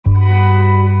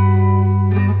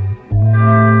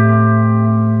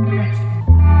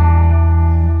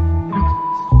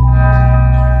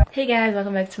guys,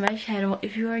 welcome back to my channel.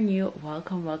 If you are new,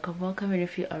 welcome, and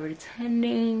if you are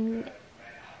returning,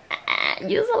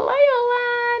 you're a loyal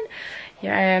one.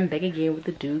 Here I am back again with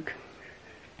the Duke.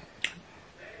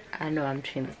 I know I'm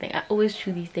chewing this thing. I always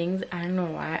chew these things. I don't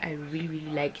know why. I really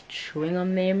like chewing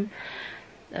on them.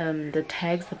 The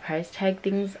tags, the price tag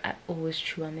things, I always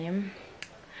chew on them.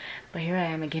 But here I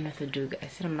am again with the Duke. I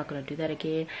said I'm not gonna do that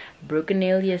again. Broke a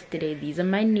nail yesterday. These are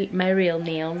my real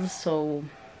nails, so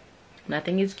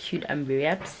nothing is cute. I'm very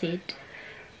upset.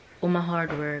 All my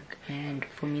hard work and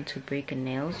for me to break a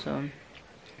nail. So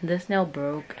this nail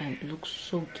broke and it looks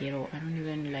so ghetto. I don't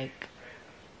even like.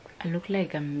 I look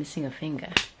like I'm missing a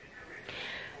finger.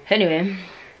 Anyway,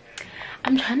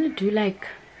 I'm trying to do like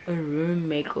a room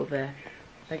makeover.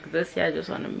 Like this year I just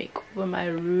want to make over my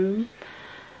room.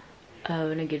 I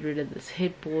want to get rid of this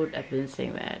headboard. I've been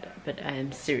saying that, but I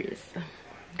am serious. I'm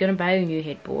gonna buy a new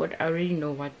headboard. I already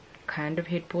know what kind of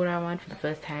headboard I want for the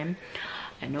first time.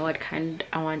 I know what kind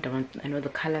I want. I know the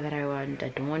color that I want. I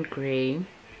don't want gray,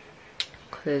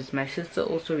 because my sister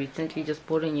also recently just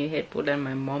bought a new headboard, and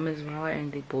my mom as well,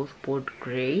 and they both bought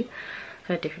gray.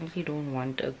 So I definitely don't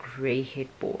want a gray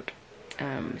headboard.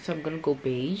 So I'm gonna go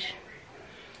beige.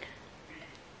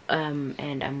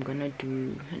 And I'm gonna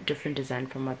do a different design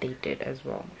from what they did as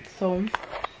well. So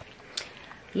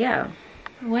yeah,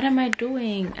 what am I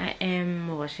doing? I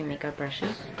am washing makeup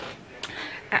brushes.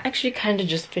 I actually kind of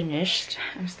just finished.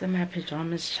 I'm still in my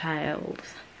pajamas, child.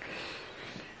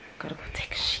 Gotta go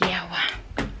take a shower.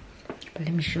 But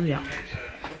let me show you.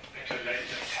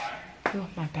 Oh,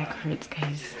 my back hurts,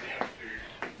 guys.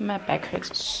 My back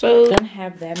hurts. So I don't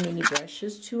have that many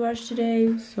brushes to wash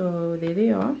today, so there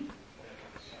they are.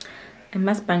 And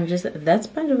my sponges, that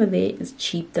sponge over there is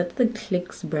cheap. That's the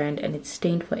Clicks brand and it's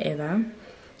stained forever,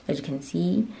 as you can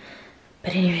see.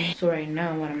 But anyway, so right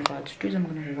now what I'm about to do is I'm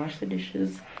gonna wash the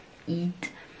dishes,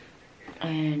 eat,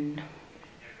 and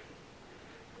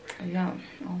yeah,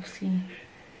 I'll see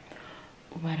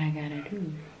what I gotta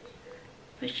do.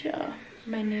 But yeah,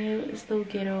 my nail is still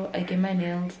ghetto. I get my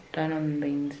nails done on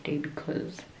Wednesday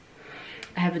because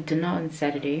I have a dinner on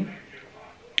Saturday.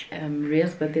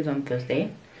 Reas' birthday is on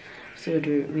Thursday. So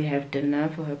we have dinner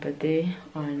for her birthday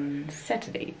on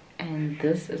Saturday, and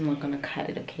this is not gonna cut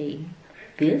it, okay?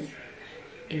 This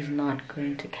is not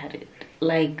going to cut it.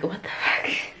 Like, what the fuck?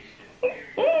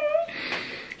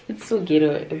 It's so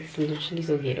ghetto. It's literally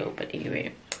so ghetto. But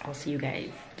anyway, I'll see you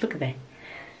guys. Look at that.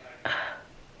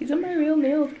 These are my real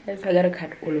nails, guys. I gotta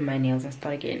cut all of my nails and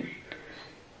start again.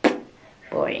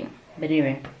 Boring. But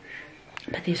anyway,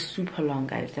 but they're super long,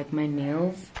 guys. Like my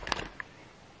nails,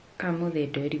 I know they're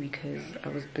dirty because I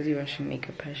was busy washing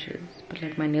makeup brushes, but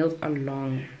like my nails are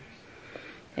long.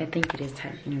 I think it is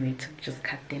time anyway to just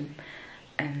cut them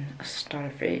and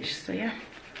start fresh. So yeah,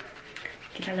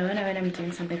 when I'm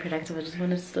doing something productive, I just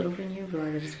want to start off a new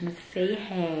vlog. I just want to say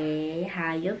hey,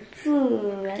 how you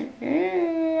doing?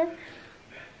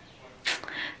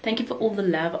 Thank you for all the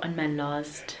love on my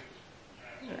last,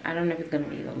 I don't know if it's gonna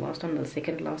be the last one or the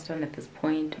second last one at this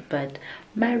point, but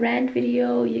my rant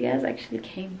video, you guys actually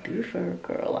came through for a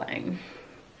girl. Like,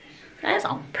 that's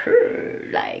on purr,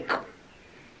 like.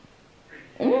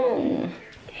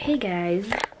 Hey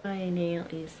guys, my nail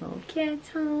is so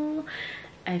ghetto.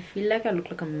 I feel like I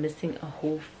look like I'm missing a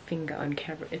whole finger on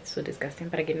camera. It's so disgusting,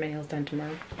 but I get my nails done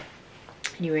tomorrow.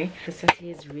 Anyway, the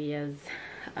Saturday is Reas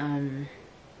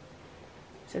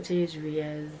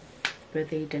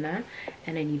birthday dinner,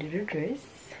 and I needed a dress,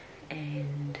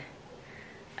 and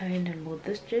I went and bought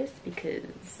this dress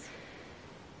because,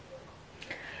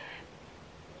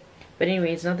 but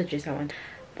anyway, it's not the dress I want.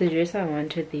 The dress I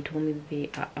wanted, they told me they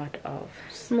are out of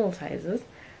small sizes.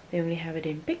 They only have it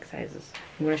in big sizes.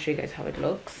 I'm gonna show you guys how it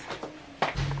looks.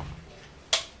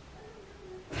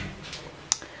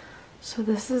 So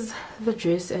this is the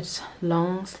dress. It's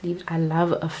long sleeves. I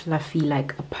love a fluffy,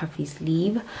 like a puffy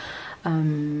sleeve.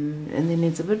 And then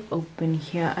it's a bit open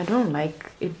here. I don't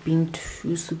like it being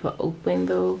too super open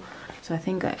though, so I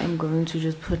think I am going to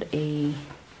just put a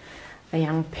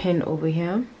young pin over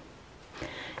here,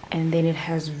 and then it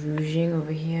has ruching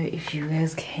over here. If you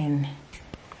guys can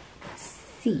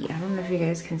see, I don't know if you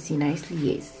guys can see nicely.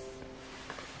 Yes,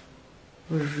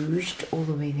 rouged all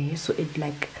the way there, so it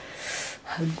like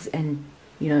hugs, and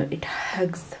you know, it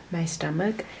hugs my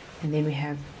stomach, and then we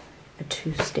have a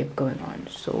two-step going on.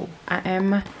 So I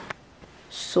am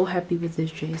so happy with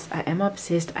this dress. I am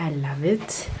obsessed. I love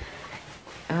it.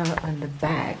 On the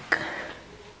back,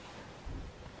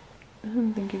 I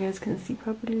don't think you guys can see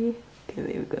properly. Okay,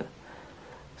 there we go.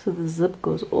 So the zip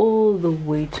goes all the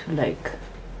way to like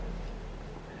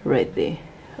right there.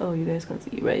 Oh, you guys can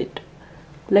see, right?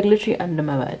 Like literally under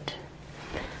my butt.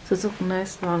 So it's a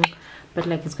nice long, but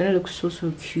like it's gonna look so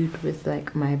cute with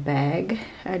like my bag.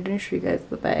 I didn't show you guys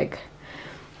the bag.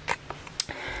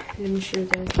 Let me show you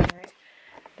guys the bag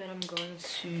that I'm going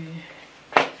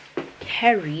to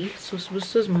carry. So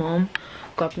Spusu's mom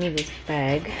got me this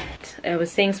bag. I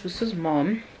was saying Spusu's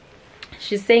mom,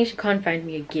 she's saying she can't find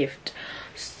me a gift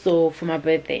so for my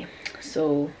birthday.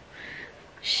 So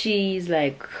she's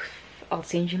like, I'll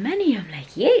send you money. I'm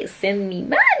like, yes, send me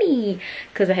money,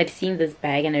 because I had seen this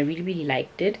bag and I really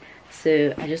liked it.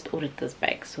 So I just ordered this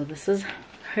bag. So this is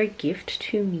her gift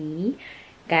to me.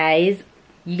 Guys,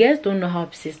 you guys don't know how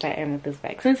obsessed I am with this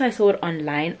bag. Since I saw it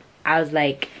online, I was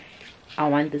like, I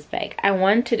want this bag.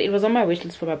 It was on my wish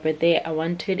list for my birthday. I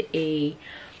wanted a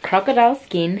crocodile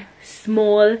skin,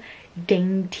 small,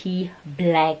 dainty,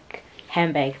 black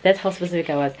handbag. That's how specific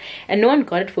I was, and no one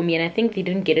got it for me, and I think they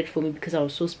didn't get it for me because I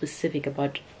was so specific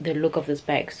about the look of this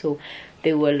bag. So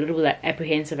they were a little bit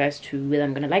apprehensive as to whether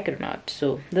I'm gonna like it or not.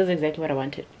 So this is exactly what I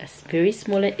wanted. It's very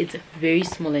small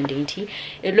and dainty.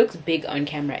 It looks big on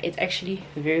camera. It's actually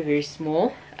very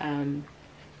small.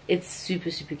 It's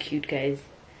super cute, guys.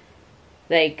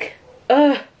 Like,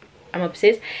 I'm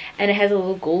obsessed. And it has a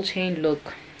little gold chain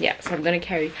look. Yeah, so I'm gonna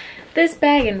carry this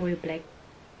bag and wear black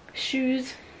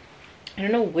shoes. I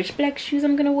don't know which black shoes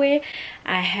I'm gonna wear.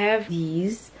 I have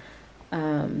these.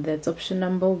 That's option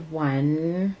number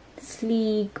 1.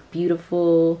 Sleek,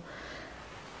 beautiful.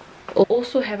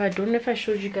 Also have, I don't know if I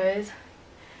showed you guys,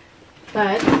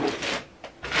 but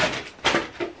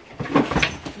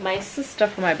my sister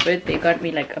for my birthday got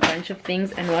me like a bunch of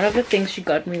things, and one of the things she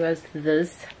got me was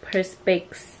this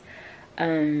Perspex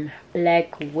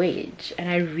black wedge, and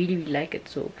I really like it.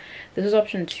 So this is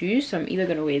option 2. So I'm either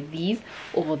gonna wear these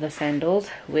or the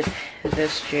sandals with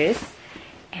this dress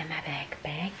and my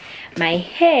bag. My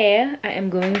hair, I am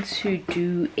going to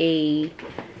do a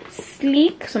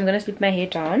sleek, so I'm gonna sleek my hair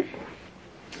down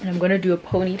and I'm gonna do a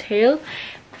ponytail.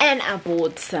 And I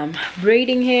bought some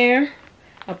braiding hair.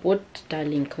 I bought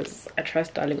Darling because I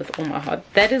trust Darling with all my heart.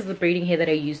 That is the braiding hair that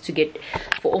I use to get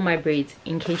for all my braids.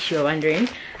 In case you're wondering,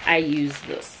 I use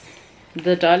this,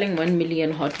 the Darling 1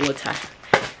 million hot water.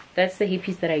 That's the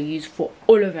hairpiece that I use for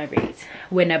all of my braids.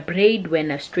 When I braid,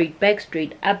 when I straight back,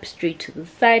 straight up, straight to the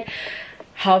side,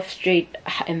 half straight,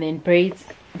 and then braids,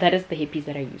 that is the hairpiece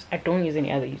that I use. I don't use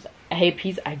any other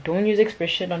hairpiece. I don't use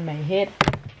expression on my head.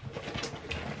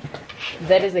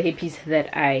 That is the hairpiece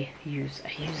that I use.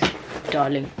 I use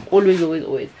Darling. Always.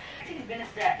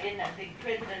 Minister in the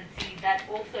presidency that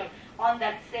also on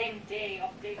that same day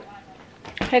of day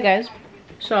 1. Hey guys,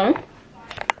 so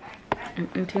I'm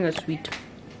eating a sweet.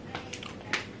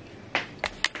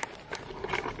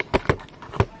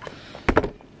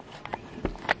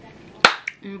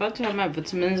 I'm about to have my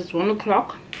vitamins. It's 1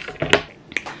 o'clock.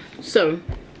 So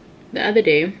the other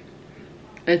day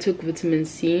I took vitamin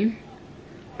C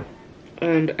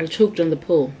and I choked on the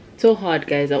pill so hard,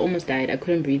 guys. I almost died. I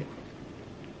couldn't breathe.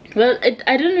 Well, I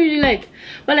didn't really like,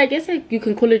 well, I guess you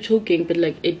can call it choking, but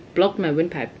like it blocked my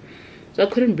windpipe, so I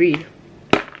couldn't breathe.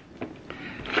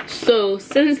 So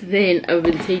since then I've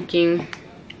been taking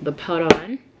the powder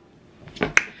one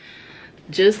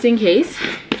just in case,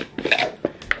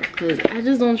 because I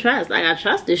just don't trust. Like, I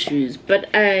trust issues, but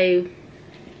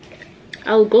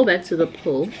I'll go back to the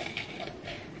pill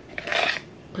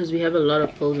because we have a lot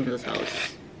of pills in this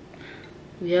house.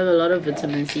 We have a lot of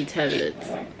vitamin C tablets.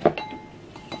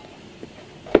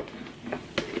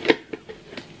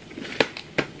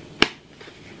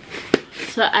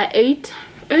 So I ate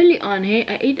early on here.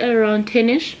 I ate at around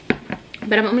 10ish,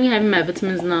 but I'm only having my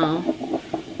vitamins now.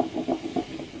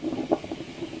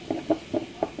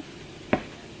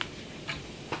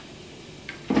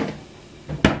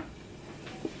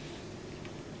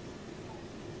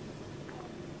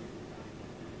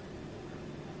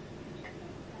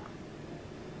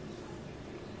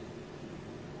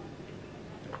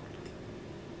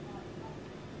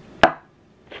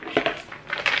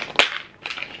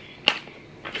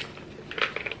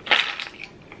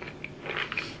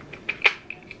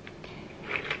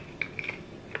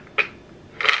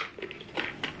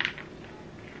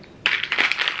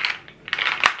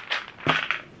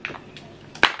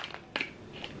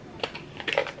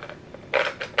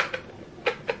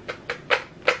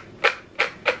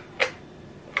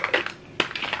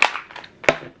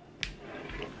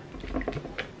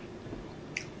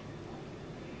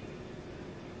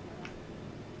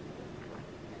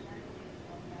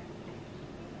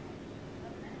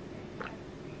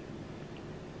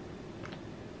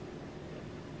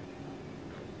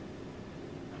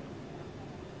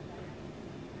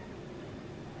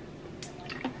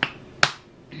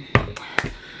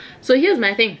 So here's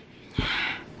my thing.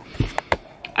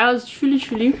 I was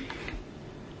really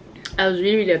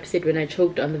upset when I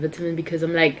choked on the vitamin, because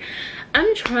I'm like,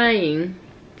 I'm trying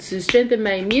to strengthen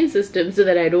my immune system so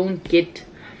that I don't get,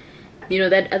 you know,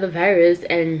 that other virus,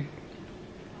 and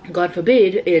God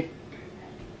forbid it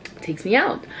takes me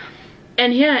out.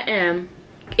 And here I am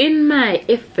in my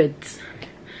efforts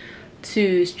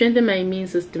to strengthen my immune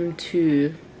system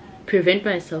to prevent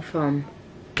myself from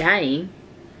dying.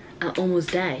 I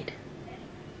almost died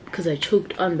because I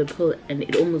choked on the pill and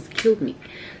it almost killed me.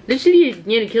 Literally, it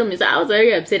nearly killed me. So I was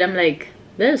very upset. I'm like,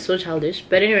 that is so childish.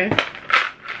 But anyway,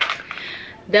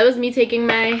 that was me taking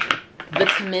my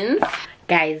vitamins.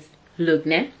 Guys, look,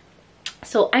 ne?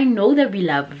 So I know that we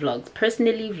love vlogs.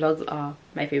 Personally, vlogs are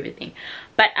my favorite thing.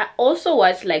 But I also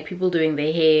watch like people doing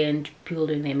their hair and people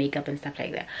doing their makeup and stuff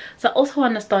like that. So I also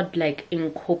want to start like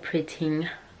incorporating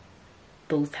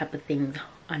those type of things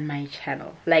on my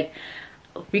channel. Like,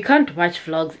 we can't watch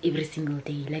vlogs every single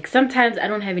day. Like, sometimes I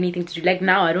don't have anything to do. Like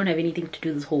now, I don't have anything to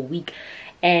do this whole week,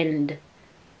 and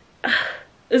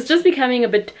it's just becoming a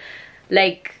bit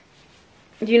like,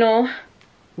 you know,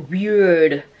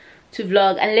 weird to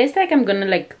vlog, unless like I'm gonna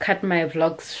like cut my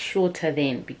vlogs shorter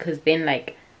then, because then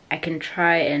like I can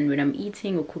try and when I'm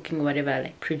eating or cooking or whatever,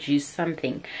 like produce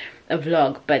something, a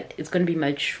vlog, but it's gonna be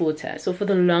much shorter. So for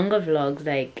the longer vlogs,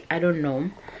 like I don't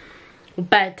know,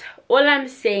 but all I'm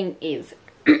saying is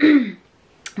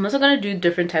I'm also gonna do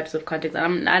different types of content,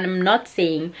 and I'm not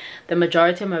saying the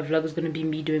majority of my vlog is gonna be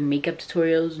me doing makeup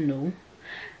tutorials, no,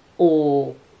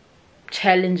 or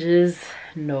challenges,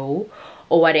 no,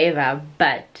 or whatever.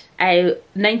 But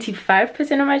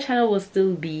 95% of my channel will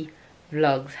still be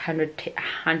vlogs,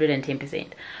 110%.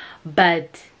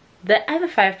 But the other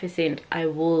 5% I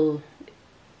will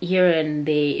here and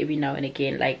there every now and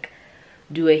again, like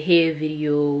do a hair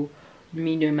video,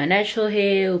 me doing my natural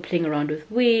hair, or playing around with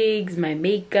wigs, my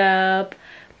makeup,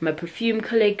 my perfume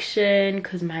collection,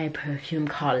 because my perfume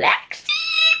collection,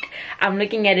 I'm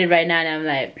looking at it right now and I'm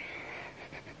like,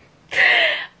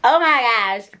 oh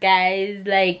my gosh, guys,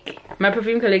 like my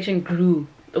perfume collection grew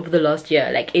over the last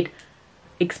year. Like it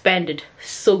expanded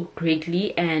so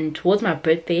greatly. And towards my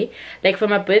birthday, like for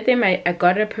my birthday, I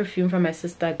got a perfume from my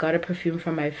sister, I got a perfume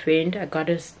from my friend, I got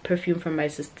a perfume from my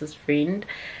sister's friend,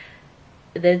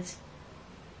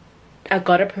 I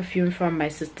got a perfume from my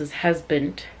sister's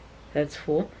husband. That's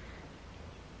 4.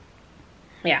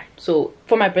 Yeah, so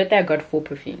for my birthday I got 4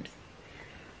 perfumes.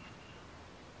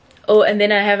 Oh, and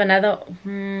then I have another,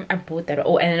 I bought that.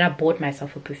 Oh, and then I bought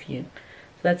myself a perfume.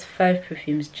 So that's 5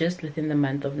 perfumes just within the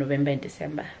month of November and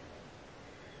December.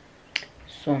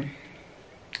 So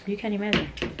you can imagine,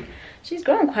 she's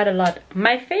grown quite a lot.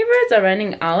 My favorites are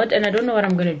running out and I don't know what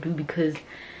I'm gonna do, because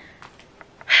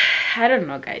I don't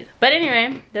know, guys. But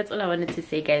anyway, that's all I wanted to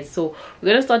say, guys. So we're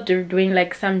gonna start doing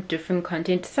like some different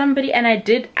content.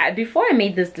 Before I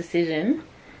made this decision,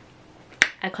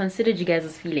 I considered you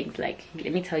guys' feelings. Like,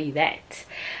 let me tell you that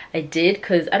I did,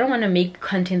 because I don't want to make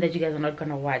content that you guys are not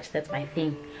gonna watch. That's my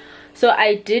thing. So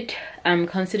I did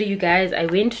consider you guys. I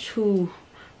went to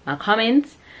my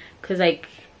comments, because like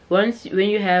when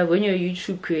you're a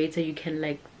YouTube creator, you can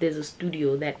like, there's a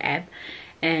studio, that app,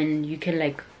 and you can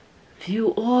like view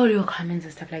all your comments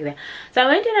and stuff like that. So I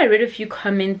went and I read a few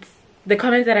comments, the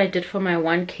comments that I did for my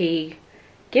 1K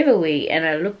giveaway, and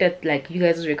I looked at like you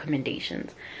guys'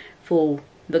 recommendations for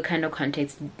the kind of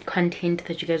content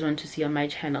that you guys want to see on my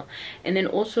channel. And then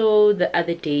also the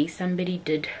other day, somebody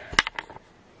did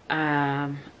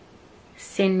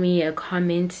send me a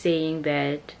comment saying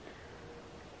that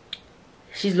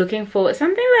she's looking for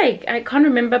something, like I can't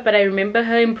remember, but I remember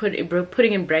her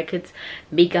putting in brackets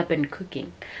makeup and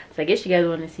cooking. So I guess you guys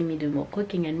want to see me do more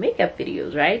cooking and makeup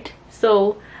videos, right?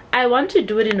 So I want to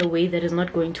do it in a way that is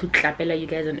not going to tlapela you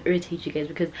guys and irritate you guys,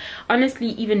 because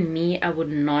honestly, even me, I would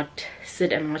not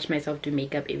sit and watch myself do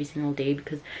makeup every single day,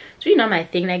 because it's really not my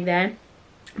thing like that.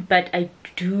 But I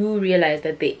do realize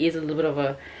that there is a little bit of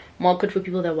a market for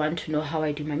people that want to know how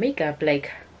I do my makeup,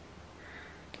 like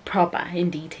proper, in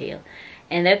detail.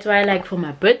 And that's why, like for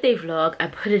my birthday vlog, I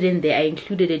put it in there. I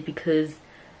included it because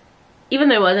even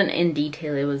though it wasn't in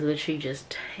detail, it was literally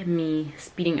just me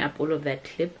speeding up all of that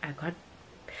clip. I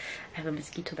have a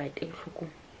mosquito bite.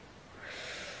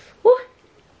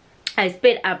 I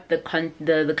sped up the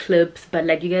clips, but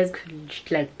like you guys could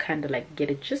like kind of like get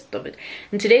a gist of it.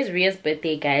 And today's Ria's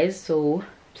birthday, guys, so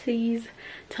please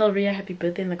tell Ria happy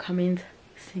birthday in the comments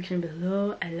section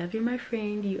below. I love you, my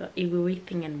friend. You are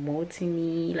everything and more to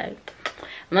me. Like,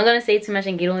 I'm not gonna say too much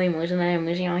and get all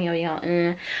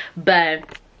emotional,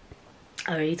 but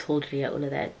I already told Ria all of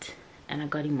that and I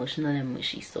got emotional and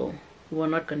mushy, so we're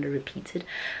not gonna repeat it.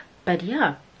 But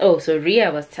yeah. Oh, so Ria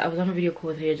I was on a video call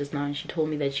with her just now, and she told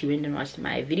me that she went and watched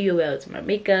my video where I was my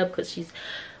makeup because she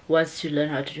wants to learn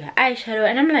how to do her eyeshadow,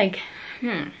 and I'm like,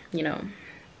 you know.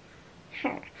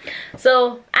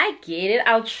 So I get it.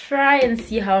 I'll try and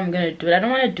see how I'm gonna do it. I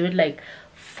don't want to do it like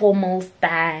formal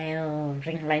style,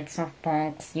 ring lights off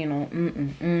box, you know.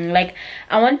 Like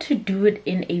I want to do it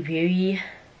in a very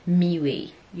me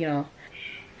way, you know.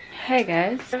 Hey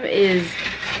guys, it is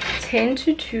 10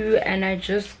 to 2 and I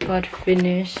just got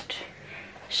finished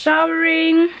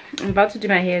showering. I'm about to do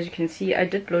my hair. As you can see, I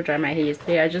did blow dry my hair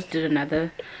yesterday. I just did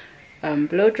another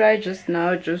blow dry just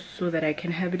now, just so that I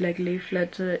can have it like lay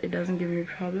flat, so it doesn't give me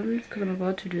problems, because I'm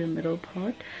about to do the middle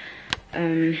part.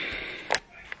 I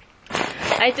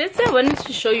did say I wanted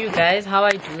to show you guys how I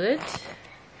do it,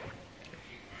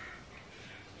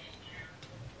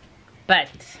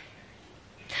 but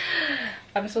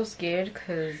I'm so scared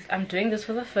because I'm doing this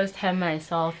for the first time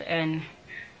myself, and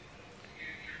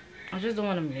I just don't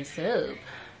want to mess up,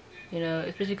 you know,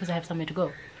 especially because I have somewhere to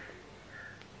go.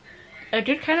 I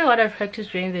did kind of what I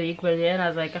practiced during the week, but then I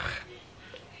was like, ugh,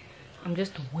 I'm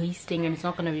just wasting and it's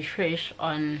not going to be fresh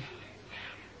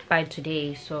by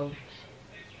today. So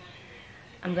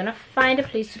I'm going to find a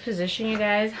place to position you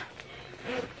guys,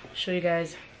 show you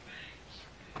guys.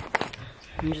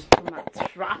 I'm just put my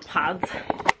tripod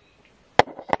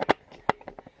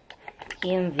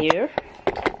in there,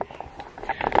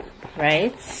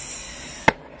 right,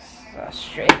 so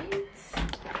straight.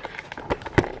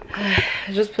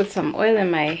 I just put some oil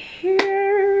in my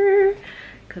hair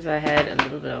because I had a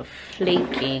little bit of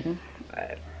flaking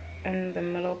in the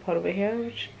middle part over here,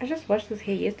 which I just washed this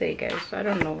hair yesterday, guys, so I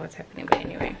don't know what's happening, but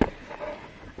anyway.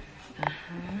 And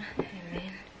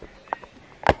then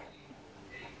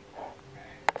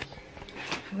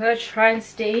I'm gonna try and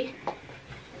stay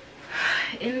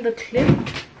in the clip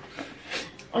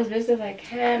as best as I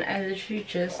can. I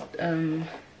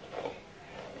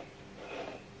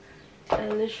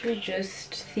literally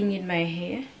just thing in my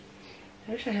hair.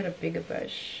 I wish I had a bigger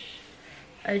brush.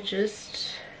 What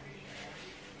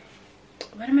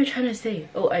am I trying to say?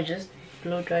 Oh, I just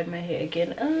blow dried my hair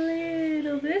again a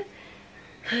little bit.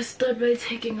 Let's start by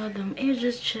taking out them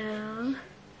edges, child.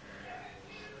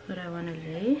 What I want to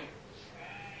lay.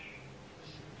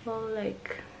 Well,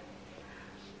 like,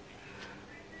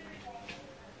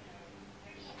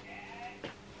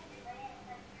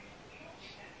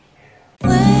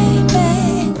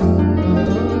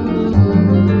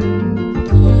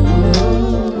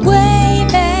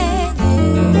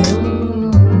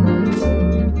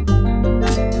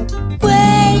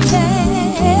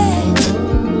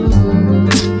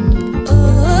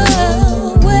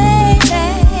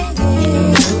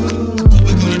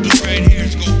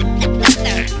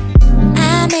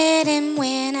 I'm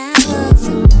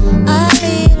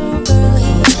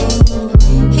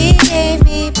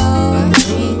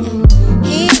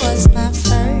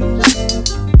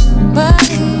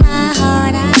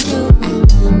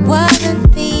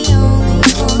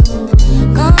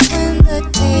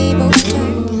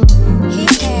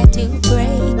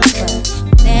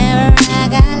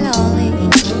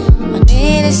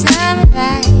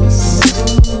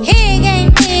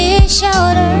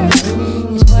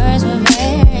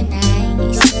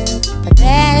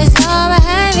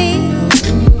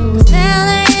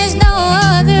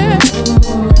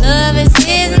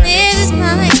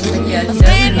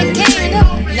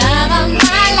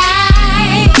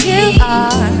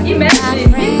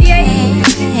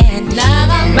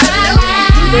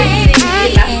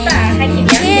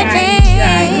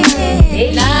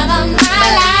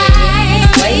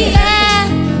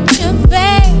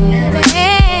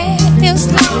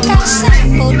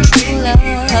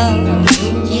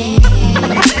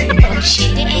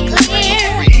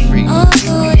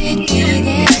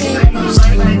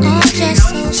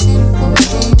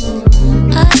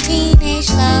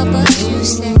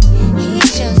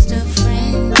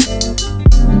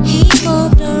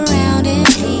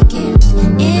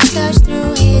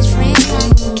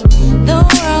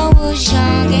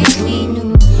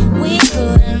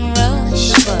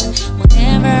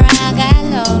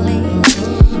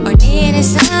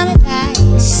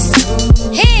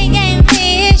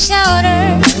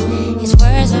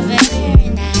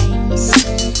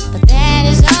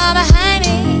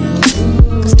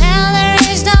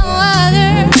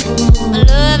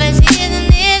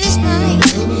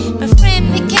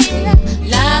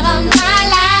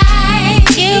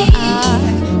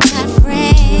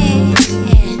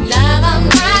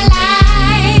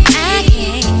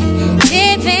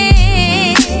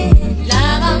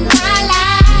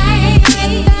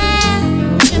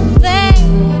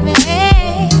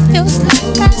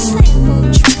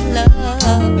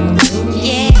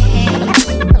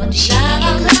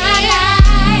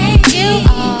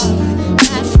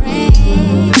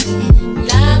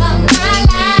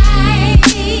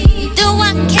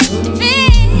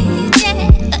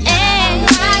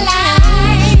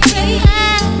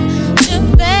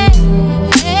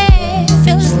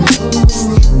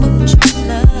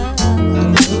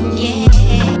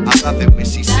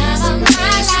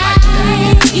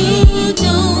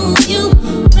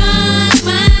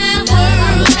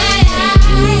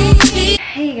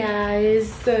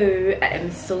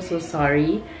so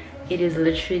sorry. It is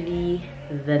literally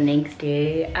the next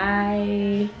day.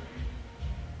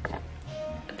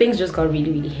 Things just got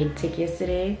really hectic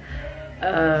yesterday.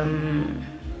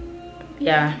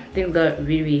 Yeah, things got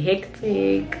really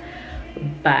hectic,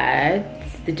 but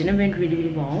the dinner went really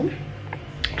well.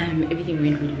 Everything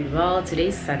went really well.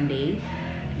 Today's Sunday.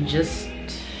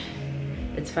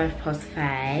 It's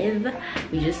 5:05.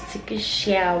 We just took a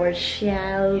shower.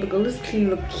 The girl is clean,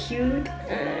 look cute.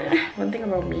 One thing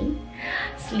about me,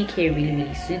 sleek hair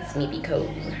really suits me because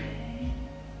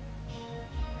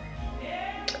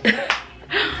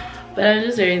but I'm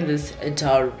just wearing this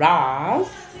dress.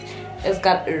 It's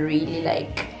got a really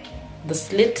like the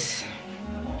slit,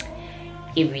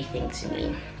 everything to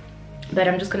me. But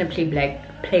I'm just gonna play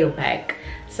back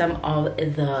some of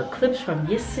the clips from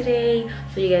yesterday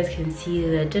so you guys can see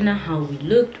the dinner, how we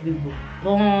looked. We were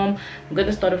bomb. I'm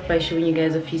gonna start off by showing you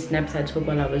guys a few snaps I took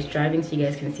while I was driving so you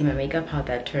guys can see my makeup, how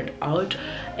that turned out,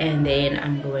 and then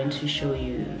I'm going to show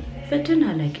you the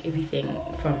dinner, like everything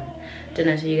from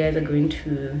dinner. So you guys are going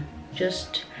to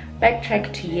just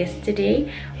backtrack to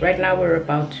yesterday. Right now we're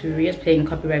about to Reas playing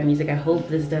copyright music. I hope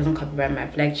this doesn't copyright my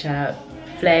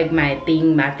flag my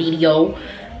video,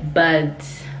 but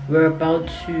we're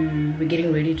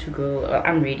getting ready to go.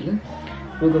 I'm ready.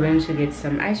 We're going to get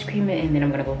some ice cream and then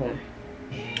I'm gonna go home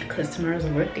because tomorrow's a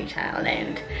birthday, child.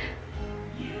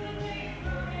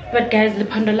 But guys, the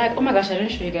panda, like, oh my gosh, I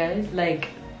didn't show you guys, like,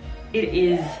 it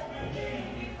is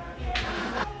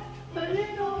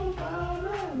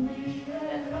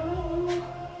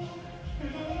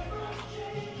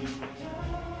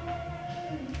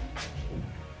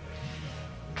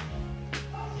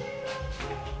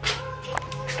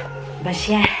but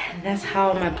yeah, that's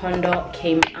how my pondo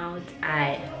came out.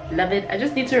 I love it. I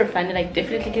just need to refine it. I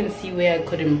definitely can see where I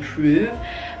could improve,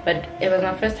 but it was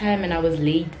my first time and I was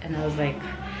late and I was like,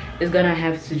 it's gonna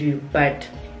have to do. But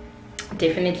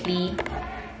definitely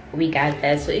we got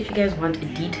that. So if you guys want a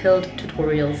detailed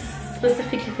tutorial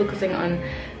specifically focusing on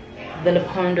the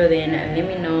pondo, then let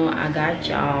me know. I got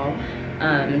y'all.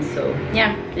 So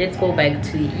yeah, let's go back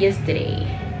to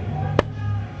yesterday.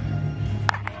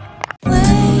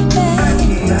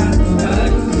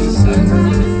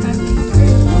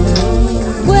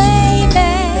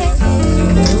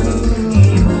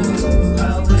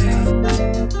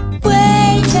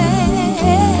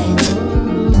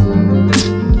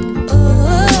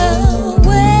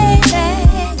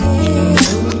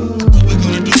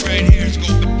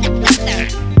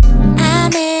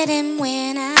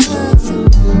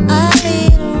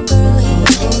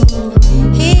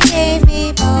 He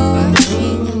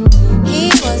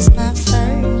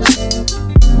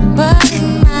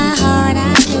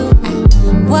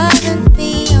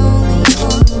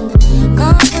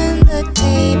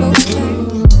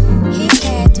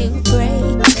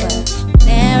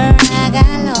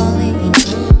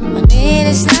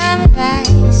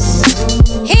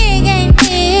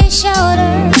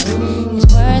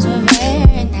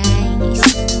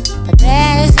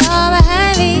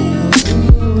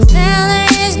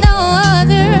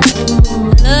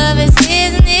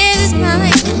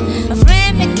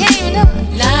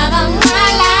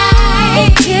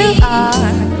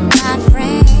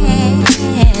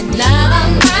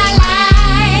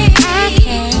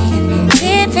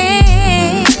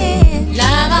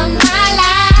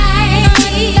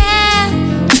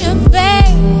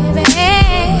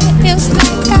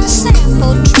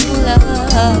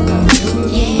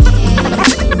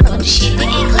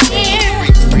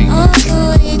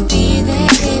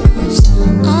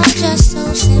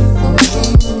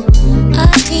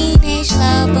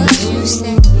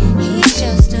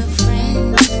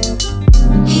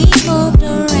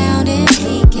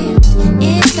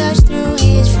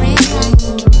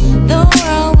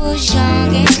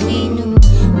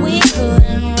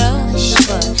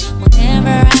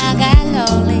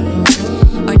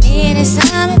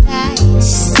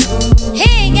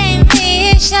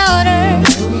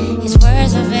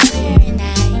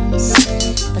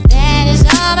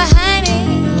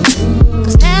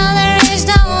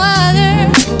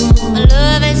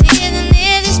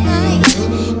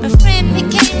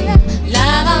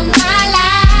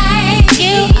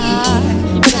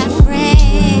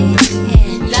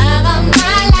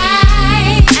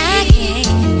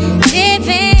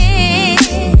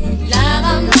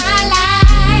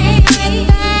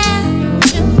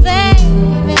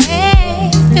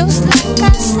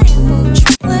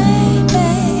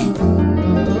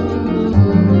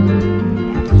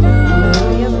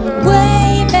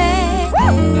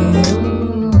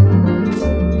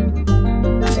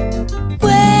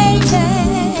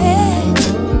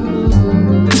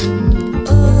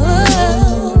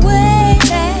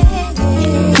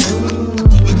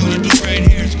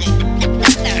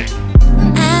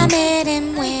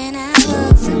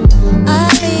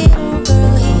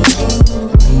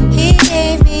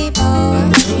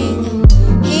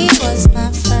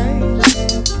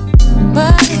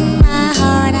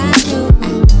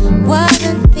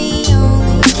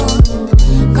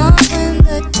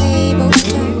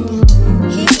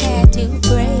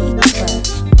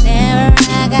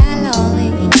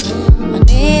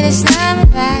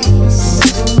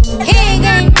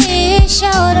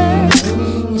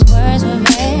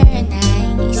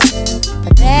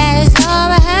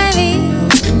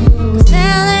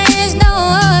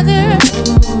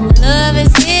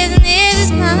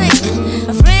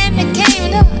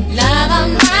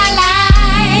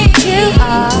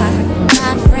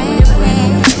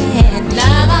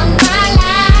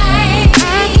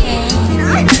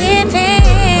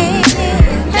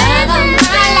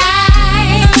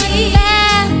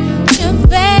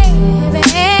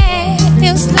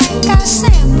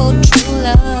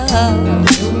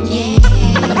Yeah,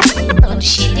 but the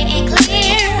shit that ain't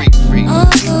clear. Or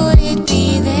could it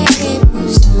be that it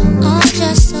was all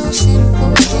just so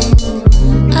simple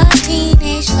then? A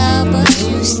teenage love, but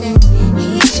you said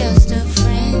he's just a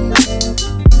friend.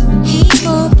 He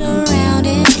moved around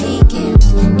and he kept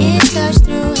in touch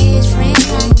through his friends.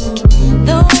 Like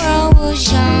the world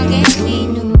was young and we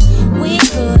knew we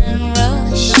couldn't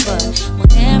rush. But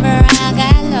whenever I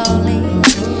got lonely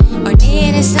or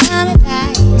needed some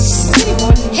advice,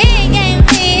 he gave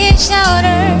me his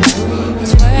shoulder.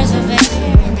 His words were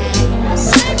very nice.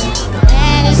 But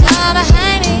that is all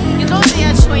behind me.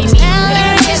 Now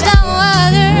there is no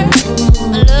other.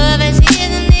 My love is his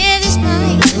and his is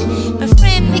mine. My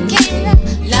friend became the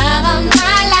love of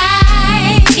my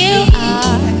life. You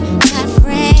are my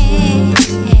friend,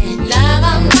 love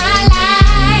of my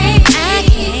life. I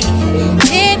can't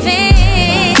live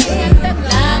in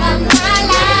love of my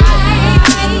life.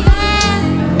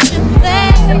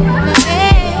 Baby,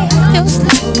 feels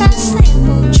like I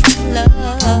sampled true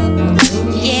love.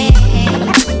 Yeah,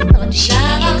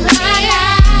 love of my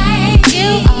life. You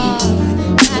are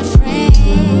my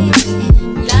friend,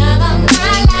 love of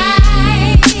my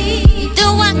life. You do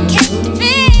what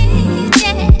captivate,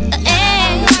 yeah,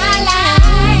 my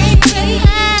life.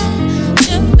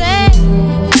 You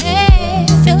baby,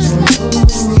 feels like I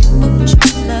sampled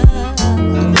true love.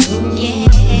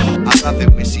 Yeah, I love it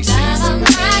when she sings to me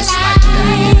just like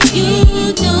that.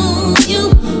 you know you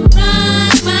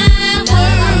rock my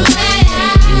world.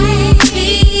 You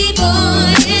be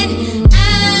boy and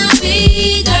I'll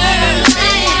be girl.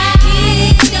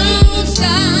 It don't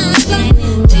stop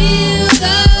till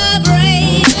the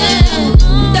break of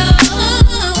dawn.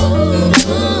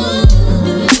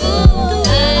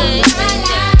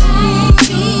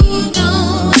 You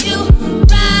know you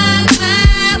rock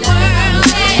my world.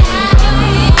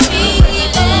 You be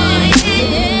boy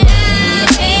and I'll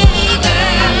be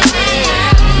girl.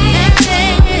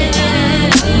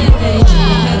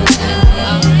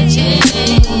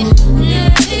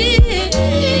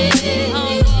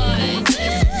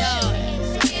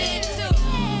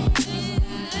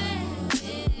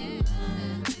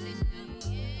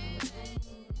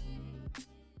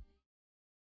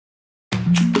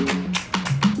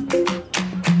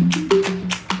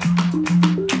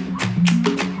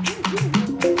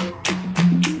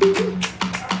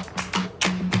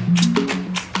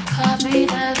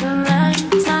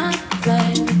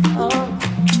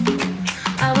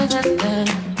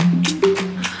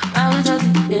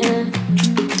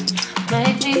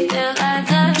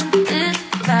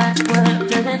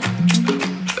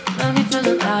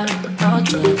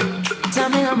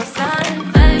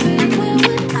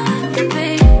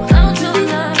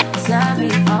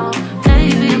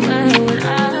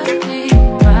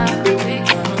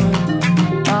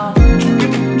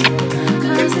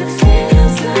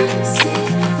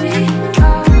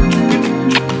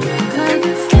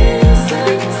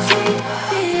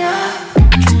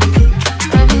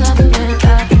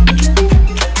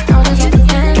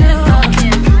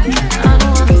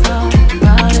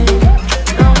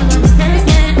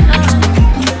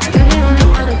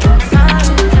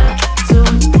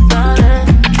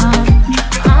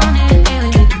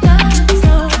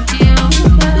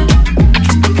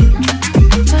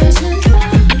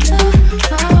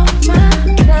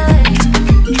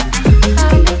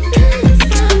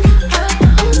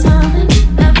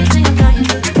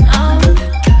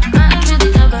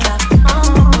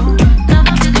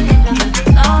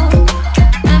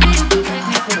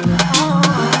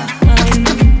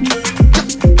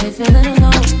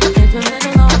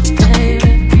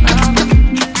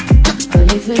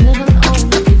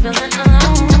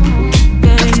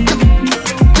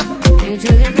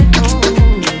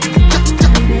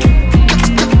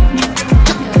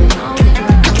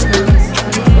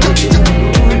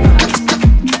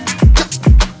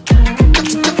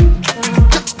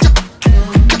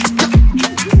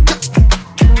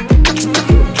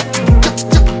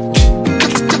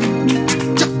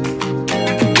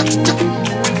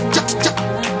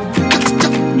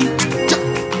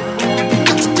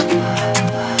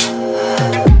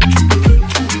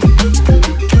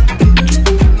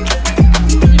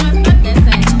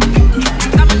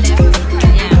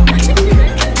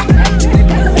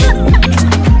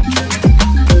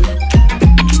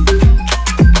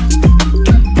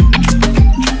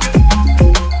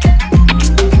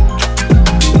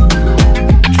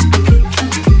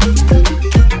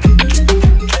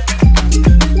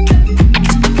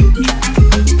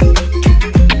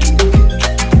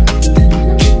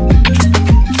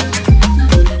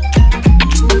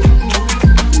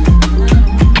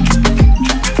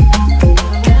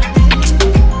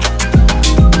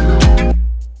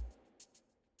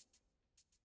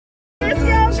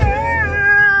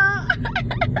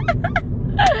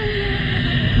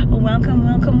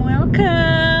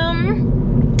 welcome.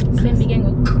 Same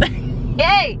beginning.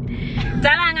 Hey!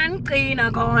 Talangan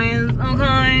cleaner guys,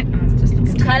 okay?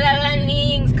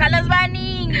 Colors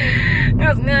running.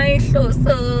 That's nice so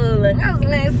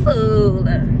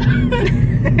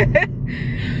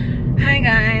Hi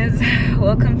guys,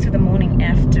 welcome to the morning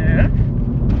after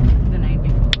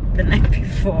the night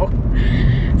before.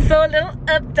 So a little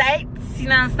updates, you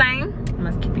know what I'm saying? I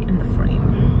must keep it in the frame.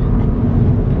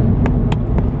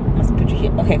 Must put you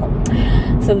here. Okay, cool.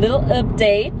 So little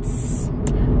updates.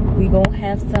 We gonna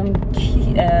have some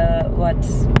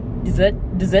dessert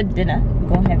dinner.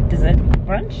 We're gonna have dessert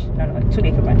brunch. No, too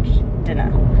late for brunch.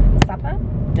 Dinner. Supper?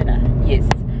 Dinner. Yes.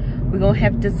 We're gonna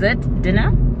have dessert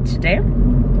dinner today.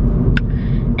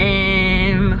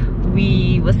 And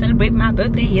we will celebrate my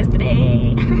birthday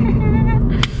yesterday.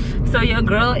 So your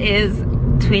girl is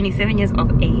 27 years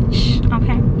of age.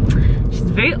 Okay.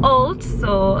 She's very old,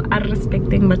 so I respect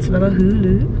them, but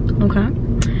Hulu. Okay.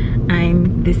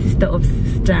 I'm the sister of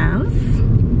sisters.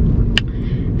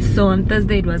 So on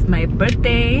Thursday it was my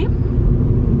birthday,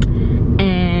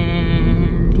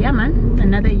 and yeah man,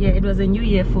 another year. It was a new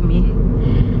year for me.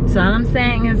 So all I'm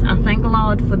saying is I thank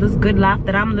God for this good life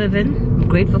that I'm living. I'm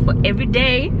grateful for every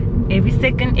day, every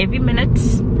second, every minute,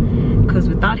 because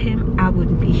without him I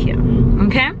wouldn't be here.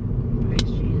 Okay.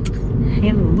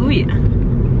 Hallelujah.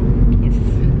 Yes,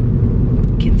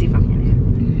 can see from here.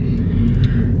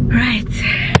 Right,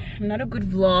 I'm not a good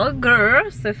vlogger,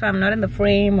 so if I'm not in the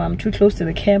frame or I'm too close to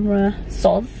the camera,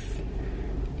 sorry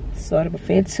about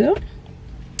fair too.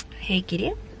 Hey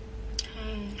kitty.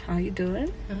 Hey. How you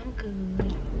doing? I'm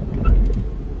good.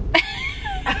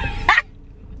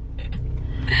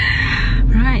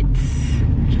 Right.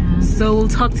 So we'll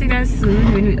talk to you guys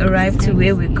soon when we arrive to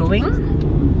where we're going.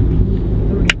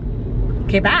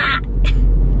 Okay, bye.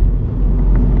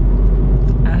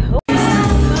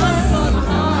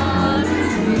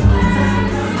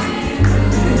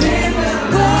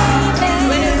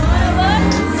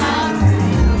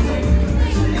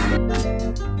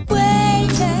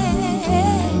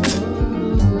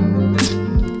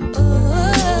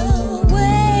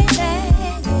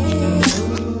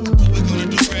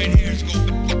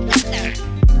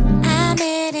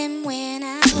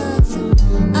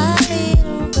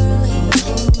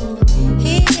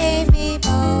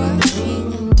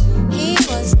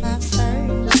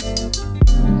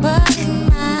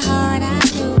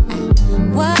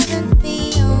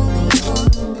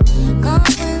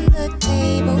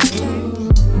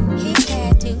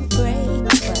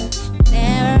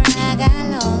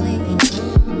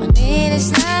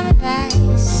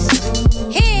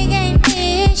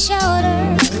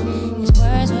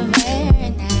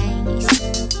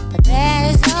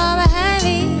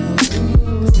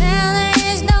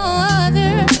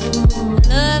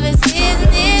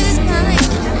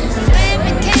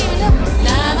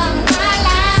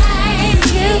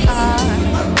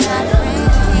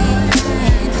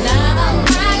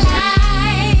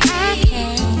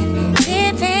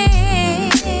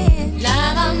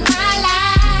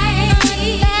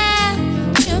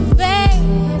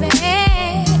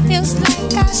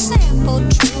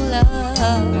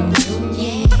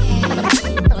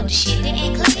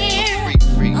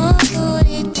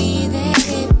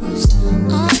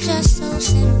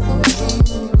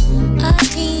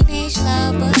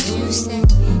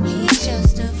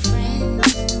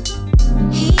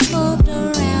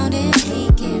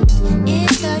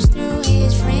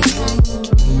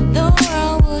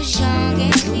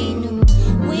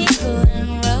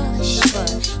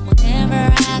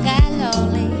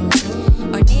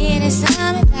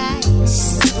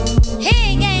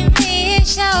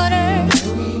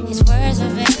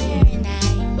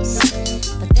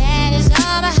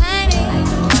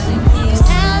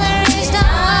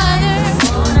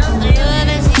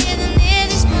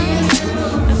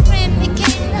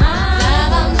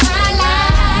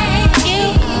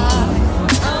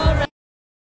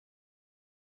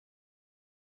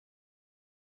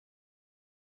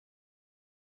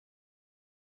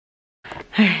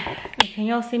 Can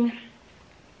y'all see me?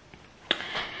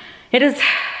 It is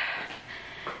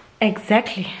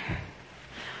exactly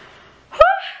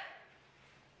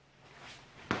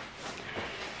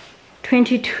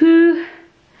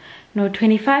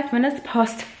 25 minutes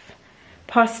past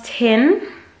 10.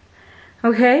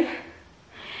 Okay,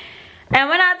 and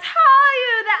when I tell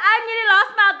you that I nearly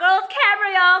lost my girl's camera,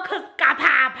 y'all, cause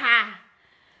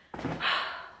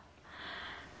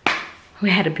we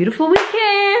had a beautiful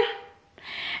weekend.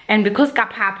 And because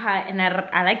Kapapa and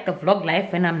I like the vlog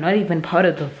life when I'm not even part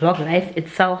of the vlog life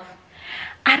itself,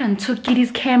 I done took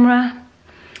Kitty's camera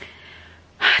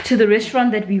to the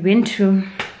restaurant that we went to.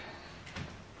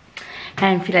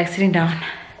 I didn't feel like sitting down.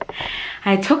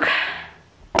 I took,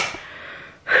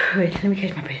 wait, let me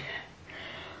catch my breath.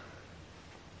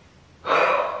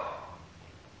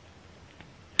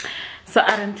 So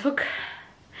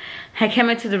I came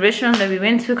into the restaurant that we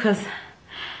went to because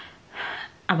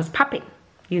I was popping.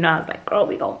 You know, I was like, girl,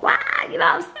 we gon' fly. You know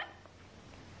what I'm saying?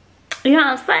 You know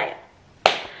what I'm saying?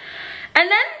 And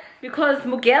then, because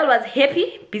Miguel was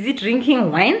happy, busy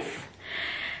drinking wines,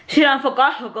 she done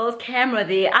forgot her girl's camera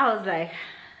there. I was like,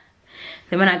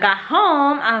 then when I got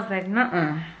home, I was like,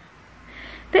 nuh-uh.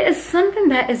 There is something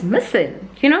that is missing,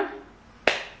 you know?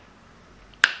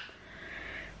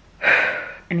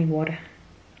 I need water.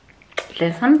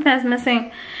 There's something that's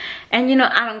missing. And you know,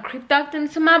 I done creeped up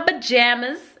into my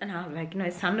pajamas. And I was like, you know,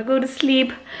 it's time to go to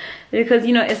sleep. Because,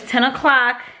 you know, it's 10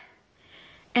 o'clock.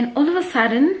 And all of a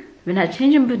sudden, when I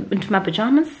change into my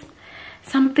pajamas,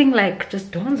 something like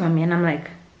just dawns on me. And I'm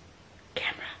like,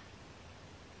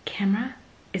 camera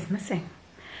is missing.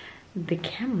 The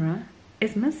camera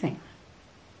is missing.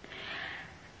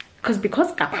 Because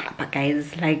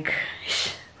guys, like,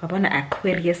 I'm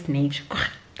Aquarius nature.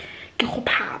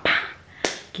 Camera,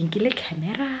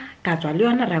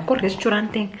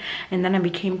 restaurant thing, and then I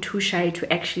became too shy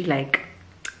to actually like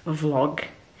vlog.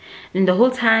 And the whole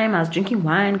time I was drinking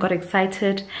wine, got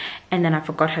excited, and then I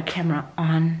forgot her camera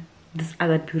on this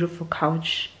other beautiful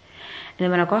couch. And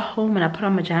then when I got home and I put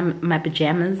on my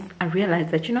pajamas, I realized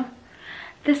that, you know,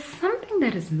 there's something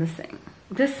that is missing.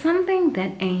 There's something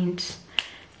that ain't,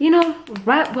 you know,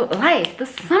 right with life. There's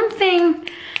something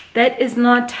that is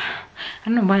not, I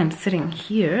don't know why I'm sitting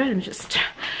here. I'm just,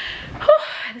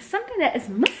 there's something that is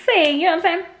missing, you know what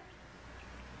I'm saying?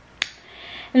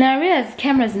 And I realized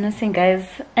camera's missing, guys.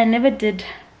 I never did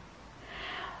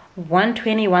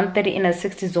 120, 130 in a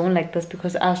 60 zone like this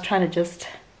because I was trying to just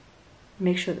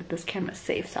make sure that this camera's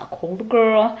safe. So I called the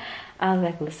girl. I was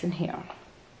like, listen here.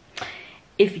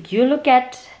 If you look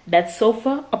at that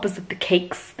sofa opposite the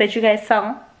cakes that you guys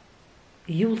saw,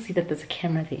 you will see that there's a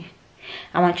camera there.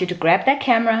 I want you to grab that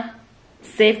camera,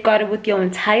 safeguard it with your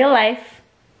entire life,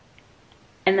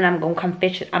 and then I'm gonna come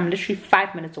fetch it. I'm literally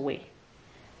 5 minutes away.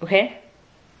 Okay?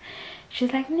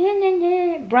 She's like, nah, nah,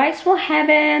 nah. Bryce will have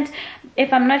it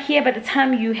if I'm not here by the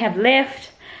time you have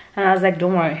left. And I was like,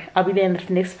 don't worry, I'll be there in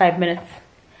the next 5 minutes.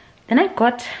 Then I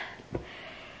got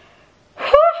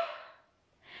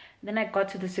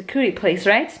to the security place,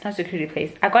 right? Not security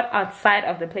place. I got outside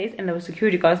of the place and there was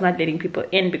security guards not letting people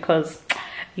in because,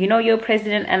 you know, your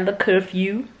president and the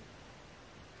curfew.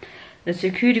 The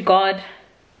security guard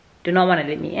did not want to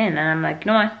let me in. And I'm like,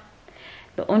 you know what?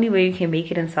 The only way you can make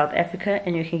it in South Africa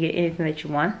and you can get anything that you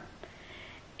want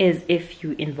is if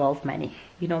you involve money.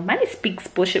 You know, money speaks,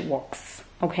 bullshit walks.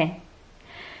 Okay?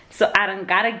 So I done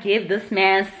gotta give this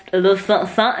man a little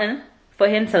something for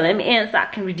him to let me in so I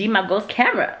can redeem my ghost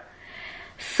camera.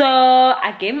 So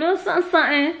I gave him a little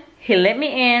something. He let me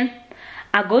in.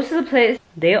 I go to the place.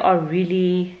 They are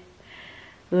really,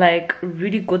 like,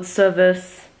 really good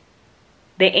service.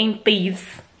 They ain't thieves.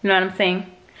 You know what I'm saying?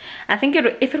 I think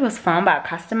if it was found by a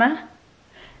customer,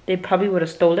 they probably would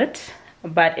have stole it.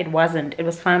 But it wasn't. It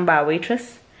was found by a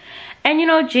waitress. And, you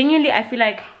know, genuinely, I feel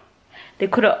like they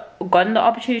could have gotten the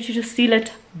opportunity to steal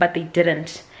it, but they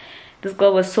didn't. This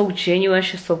girl was so genuine.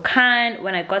 She's so kind.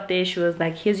 When I got there, she was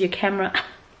like, here's your camera. Girl,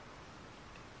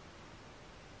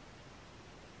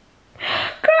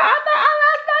 I thought I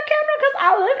lost my camera because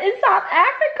I live in South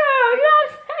Africa. You know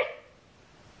what I'm saying?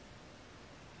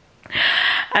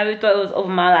 I really thought it was over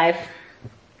my life.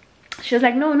 She was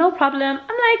like, no problem.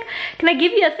 I'm like, can I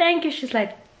give you a thank you? She's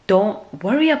like, don't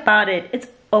worry about it. It's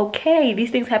okay.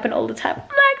 These things happen all the time. I'm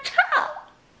like, child,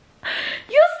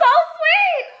 you're so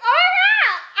sweet. Oh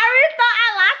yeah, I really thought I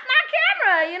lost my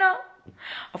camera, you know.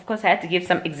 Of course, I had to give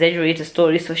some exaggerated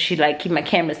stories so she like keep my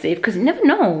camera safe because you never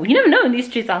know. You never know in these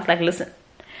streets. I was like, listen,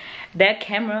 that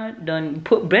camera done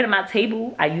put bread on my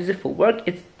table. I use it for work.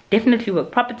 It's definitely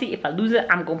work property. If I lose it,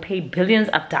 I'm gonna pay billions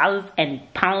of dollars and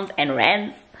pounds and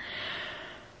rands.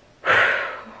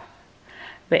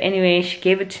 But anyway, she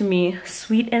gave it to me,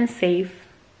 sweet and safe.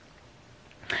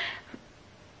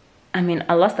 I mean,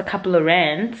 I lost a couple of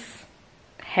rands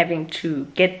having to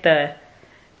get the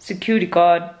security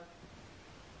guard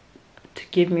to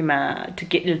give me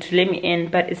to let me in,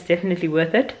 but it's definitely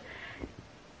worth it.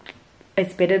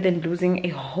 It's better than losing a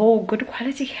whole good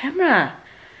quality camera.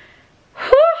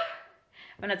 Whew.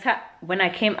 When I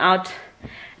came out,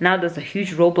 now there's a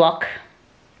huge roadblock,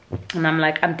 and I'm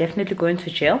like, I'm definitely going to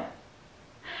jail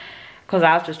because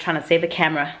I was just trying to save a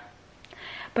camera.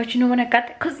 But you know, when I got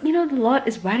there, because you know the Lord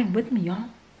is riding with me, y'all.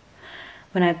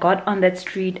 When I got on that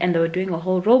street and they were doing a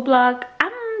whole roadblock,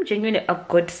 I'm I'm genuinely a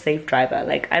good safe driver.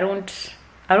 Like I don't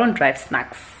drive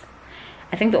snacks.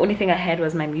 I think the only thing I had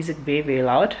was my music very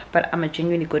loud, but I'm a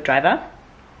genuinely good driver.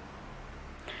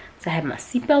 So I had my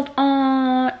seatbelt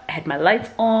on, I had my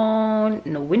lights on,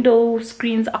 no window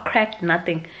screens are cracked,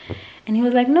 nothing. And he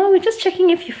was like, no, we're just checking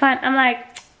if you're fine. I'm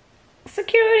like,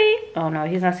 security? Oh no,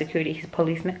 he's not security, he's a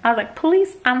policeman. I was like,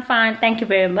 police, I'm fine, thank you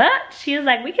very much. He was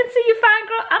like, we can see you fine,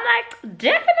 girl. I'm like,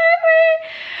 definitely.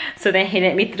 So then he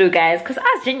let me through, guys, because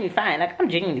I was genuinely fine. Like, I'm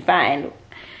genuinely fine.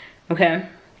 Okay.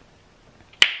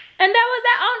 And that was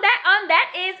that on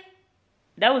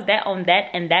that,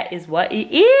 and that is what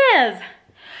it is.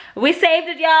 We saved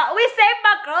it, y'all. We saved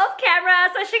my girl's camera,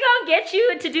 so she gonna get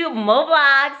you to do more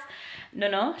vlogs.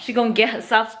 No, she gonna get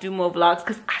herself to do more vlogs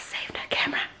because I saved her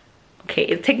camera. Okay,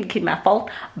 it's technically my fault,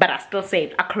 but I still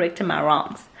saved. I corrected my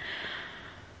wrongs.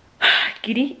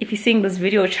 Giddy, if you're seeing this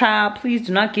video, child, please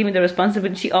do not give me the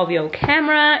responsibility of your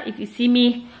camera. If you see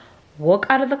me walk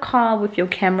out of the car with your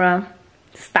camera,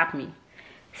 stop me.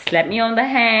 Slap me on the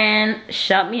hand,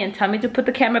 shout me, and tell me to put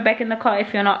the camera back in the car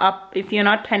if you're not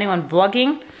planning on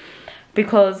vlogging.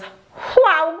 Because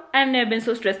wow, I've never been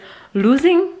so stressed.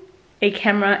 Losing a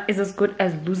camera is as good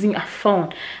as losing a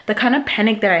phone. The kind of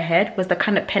panic that I had was the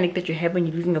kind of panic that you have when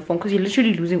you're losing a phone, because you're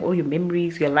literally losing all your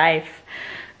memories, your life,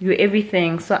 your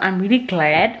everything. So I'm really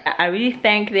glad. I really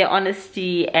thank their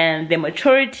honesty and their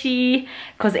maturity,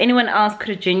 because anyone else could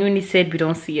have genuinely said we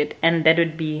don't see it, and that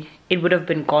would have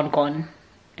been gone,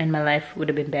 and my life would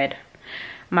have been bad.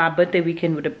 My birthday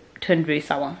weekend would have turned very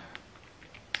sour.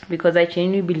 Because I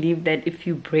genuinely believe that if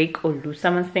you break or lose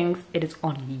someone's things, it is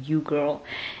on you, girl.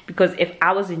 Because if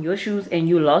I was in your shoes and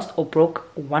you lost or broke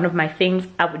one of my things,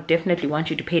 I would definitely want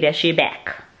you to pay that shit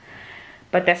back.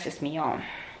 But that's just me, y'all.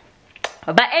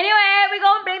 But anyway, we're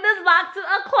gonna bring this vlog to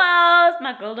a close.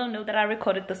 My girl don't know that I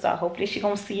recorded this, so hopefully she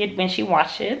gonna see it when she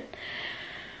watch it.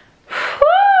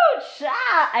 Whoo,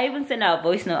 child. I even sent out a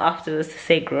voice note afterwards to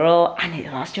say, girl, I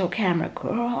lost your camera,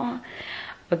 girl.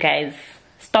 But guys,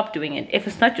 stop doing it. If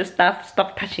it's not your stuff,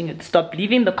 stop touching it. Stop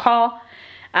leaving the car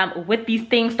with these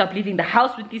things. Stop leaving the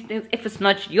house with these things. If it's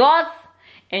not yours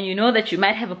and you know that you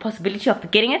might have a possibility of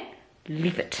forgetting it,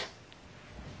 leave it.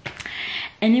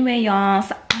 Anyway, y'all,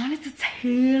 so I wanted to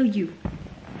tell you,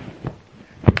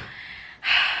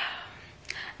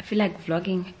 I feel like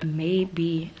vlogging may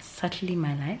be subtly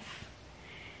my life,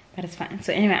 but it's fine.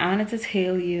 So anyway, I wanted to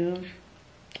tell you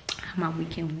how my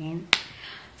weekend went.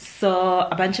 So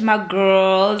a bunch of my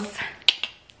girls,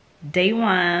 day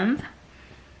one,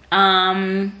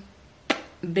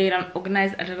 they done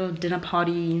organized a little dinner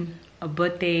party, a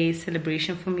birthday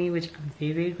celebration for me, which I'm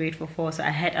very grateful for. So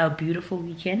I had a beautiful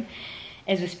weekend.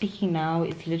 As we're speaking now,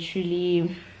 it's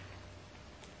literally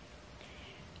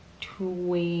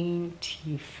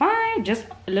 25, just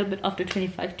a little bit after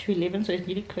 25 to 11, so it's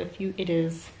nearly curfew. It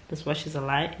is, this watch is a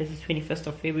lie, it is the 21st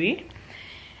of February.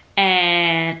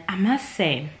 And I must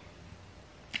say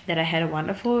that I had a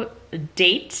wonderful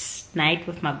date night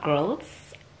with my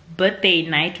girls, birthday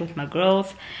night with my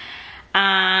girls.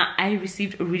 I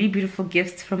received really beautiful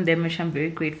gifts from them, which I'm very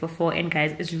grateful for. And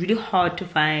guys, it's really hard to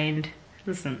find,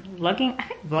 listen, vlogging, I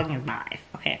think vlogging is my life,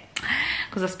 okay,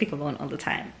 because I speak alone all the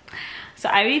time. So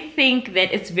I really think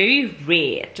that it's very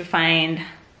rare to find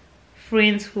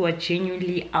friends who are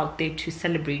genuinely out there to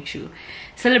celebrate you,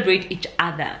 celebrate each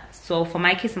other. So for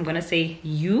my case, I'm gonna say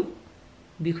you,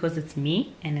 because it's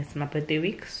me and it's my birthday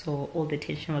week, so all the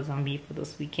attention was on me for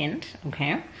this weekend,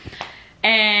 okay?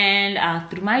 And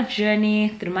through my journey,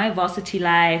 through my varsity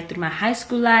life, through my high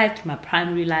school life, through my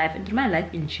primary life, and through my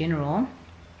life in general,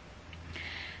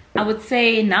 I would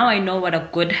say now I know what a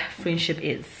good friendship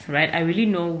is, right? I really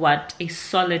know what a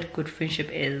solid good friendship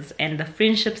is. And the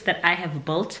friendships that I have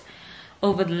built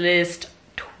over the last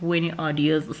 20 odd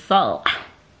years or so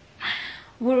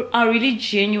are really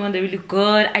genuine, they're really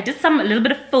good. I did a little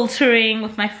bit of filtering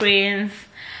with my friends.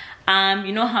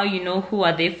 You know how you know who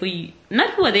are there for you,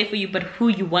 not who are there for you, but who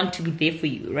you want to be there for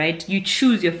you, right? You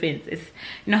choose your friends. It's,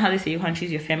 you know how they say you can't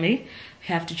choose your family,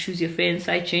 you have to choose your friends.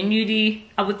 So I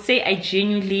would say I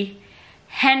genuinely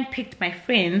handpicked my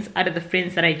friends out of the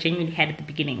friends that I genuinely had at the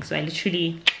beginning. So I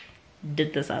literally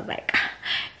did this. I was like,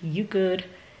 you good,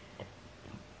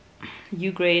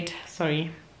 you great,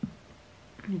 sorry,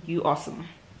 you awesome.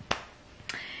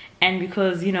 And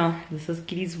because, you know, this is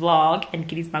Kitty's vlog and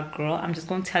Kitty's my girl, I'm just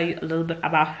going to tell you a little bit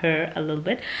about her, a little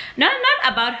bit. No,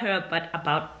 not about her, but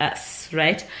about us,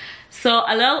 right? So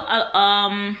a little,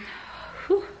 I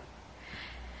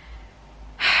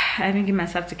haven't given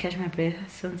myself to catch my breath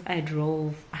since I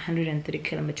drove 130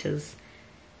 kilometers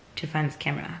to find this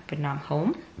camera, but now I'm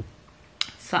home.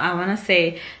 So I want to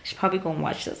say she's probably gonna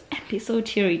watch this and be so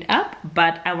teared up.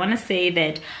 But I want to say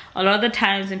that a lot of the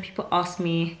times when people ask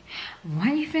me,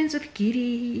 why are you friends with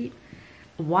Giddy?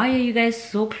 Why are you guys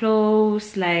so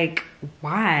close? Like,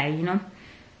 why? You know,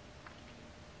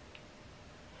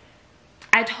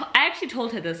 I actually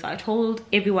told her this. I told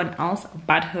everyone else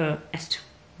about her as to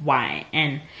why.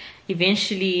 And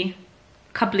eventually,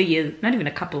 a couple of years, not even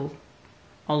a couple,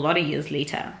 a lot of years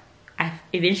later, I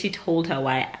eventually told her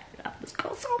why I love this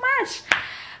girl so much.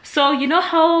 So you know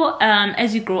how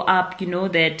as you grow up, you know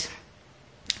that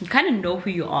you kind of know who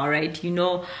you are, right? You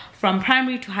know, from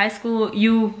primary to high school,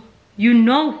 you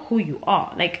know who you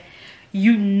are. Like,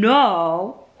 you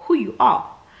know who you are,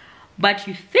 but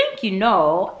you think you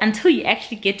know until you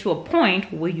actually get to a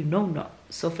point where you know.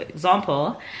 So for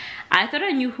example, I thought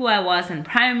I knew who I was in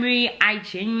primary. I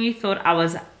genuinely thought I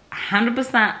was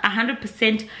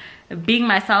 100% being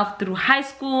myself through high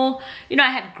school. You know,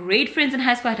 I had great friends in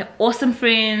high school. I had awesome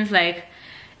friends. Like,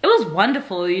 it was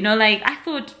wonderful. You know, like, I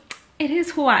thought it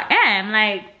is who I am.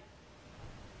 Like,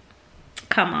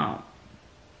 come on.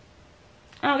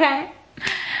 Okay.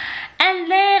 And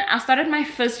then I started my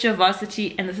first year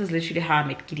varsity, and this is literally how I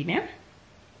met Kedidimetse.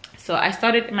 So I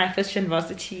started my first year in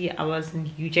varsity. I was in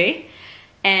UJ,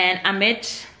 and I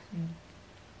met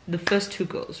the first two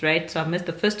girls, right? So I met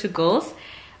the first two girls,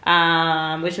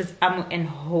 which is Amu and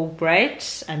Hope,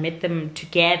 right? I met them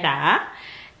together,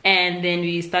 and then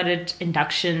we started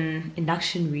induction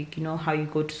week. You know how you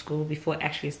go to school before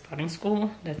actually starting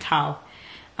school. That's how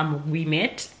we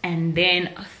met. And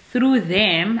then through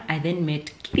them, I then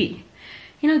met Giddy.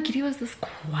 You know, Giddy was this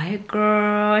quiet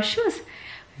girl. She was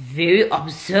very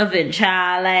observant,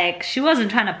 child. Like, she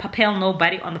wasn't trying to propel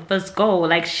nobody on the first go.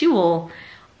 Like, she will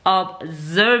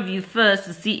observe you first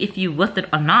to see if you worth it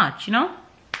or not, you know.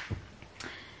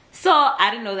 So I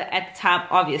didn't know that at the time,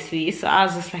 obviously. So I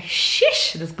was just like,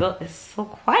 shish, this girl is so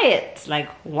quiet. Like,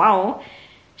 wow,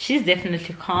 she's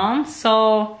definitely calm.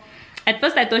 So at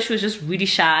first I thought she was just really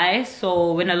shy.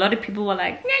 So when a lot of people were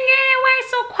like, why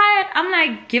so quiet, I'm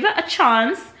like, give her a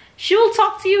chance. She will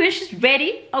talk to you when she's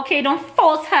ready. Okay, don't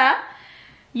force her,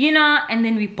 you know. And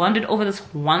then we bonded over this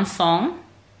one song.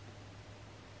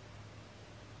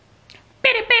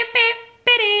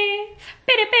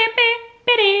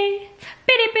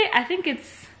 I think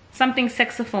it's something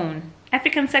saxophone,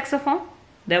 African saxophone.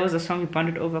 That was a song we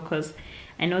bonded over, because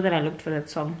I know that I looked for that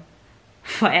song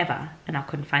forever and I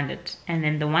couldn't find it. And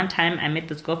then the one time I met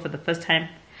this girl for the first time,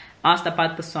 asked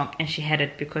about the song, and she had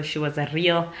it because she was a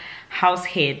real house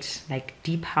head, like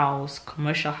deep house,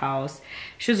 commercial house.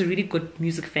 She was a really good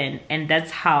music fan, and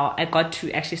that's how I got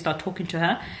to actually start talking to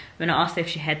her when I asked her if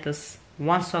she had this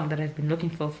one song that I've been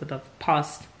looking for the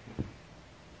past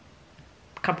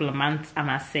couple of months, I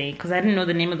must say, because I didn't know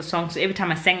the name of the song. So every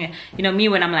time I sang it, you know me,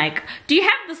 when I'm like, do you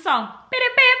have the song?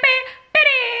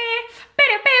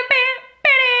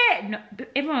 No,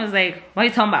 everyone was like, what are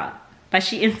you talking about? But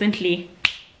she instantly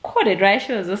caught it, right?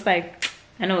 She was just like,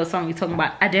 I know what song you're talking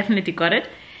about. I definitely got it.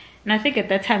 And I think at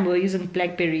that time we were using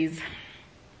Blackberries.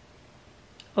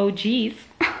 Oh geez.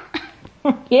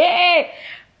 Yeah,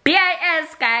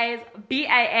 BIS, guys,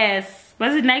 BIS.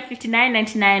 Was it like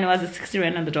 59.99 or was it 60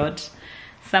 rand on the dot?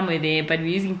 Somewhere there. But we're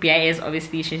using BIS,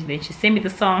 obviously. Then she sent me the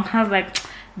song. I was like,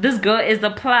 this girl is the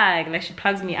plug. Like, she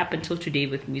plugs me up until today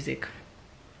with music.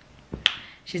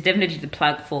 She's definitely the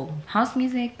plug for house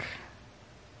music.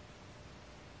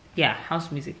 Yeah,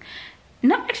 house music.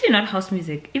 Not actually, not house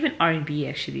music, even R&B.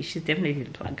 Actually, she's definitely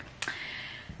the plug.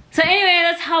 So anyway,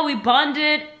 that's how we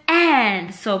bonded.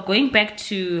 And so going back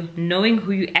to knowing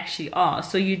who you actually are,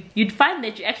 so you'd find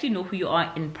that you actually know who you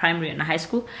are in primary and high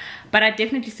school, but I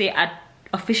definitely say I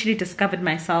officially discovered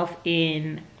myself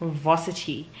in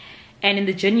varsity. And in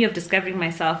the journey of discovering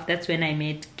myself, that's when I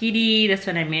met Giddy, that's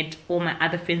when I met all my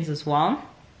other friends as well.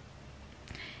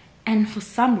 And for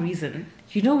some reason,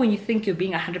 you know, when you think you're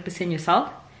being 100%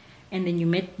 yourself, and then you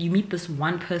meet this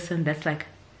one person that's like,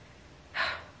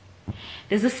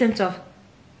 there's a sense of,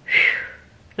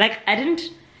 like,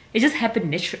 it just happened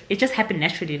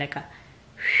naturally, like a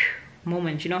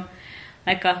moment, you know,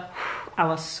 like I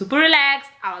was super relaxed,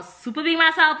 I was super being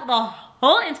myself the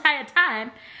whole entire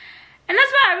time. And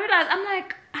that's why I realized, I'm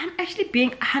like, I'm actually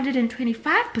being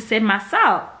 125%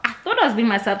 myself. I thought I was being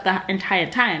myself the entire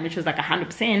time, which was like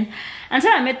 100%,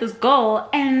 until I met this girl,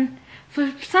 and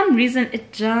for some reason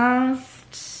it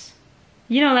just,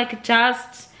 you know, like it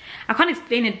just, I can't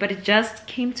explain it, but it just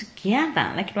came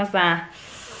together. Like, it was a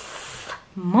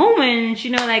moment,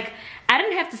 you know, like I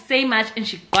didn't have to say much and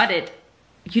she got it,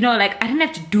 you know, like I didn't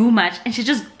have to do much and she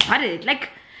just got it. Like,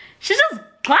 she just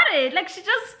got it. Like, she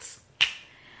just,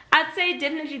 I'd say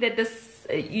definitely that this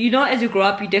you know, as you grow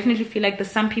up, you definitely feel like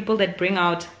there's some people that bring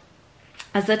out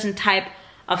a certain type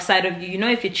of side of you. You know,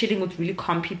 if you're chilling with really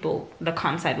calm people, the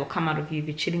calm side will come out of you. If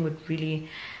you're chilling with really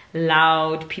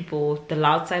loud people, the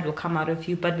loud side will come out of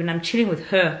you. But when I'm chilling with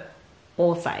her,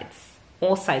 all sides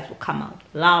will come out.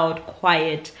 Loud,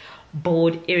 quiet,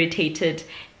 bored, irritated,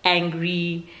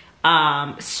 angry,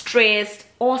 stressed.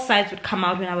 All sides would come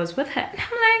out when I was with her. And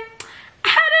I'm like,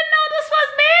 I didn't know this was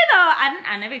me though.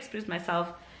 I never experienced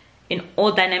myself in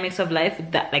all dynamics of life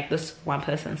with that, like this one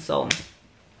person. So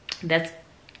that's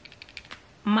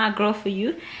my girl for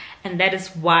you. And that is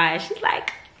why she's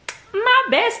like my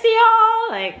bestie, y'all.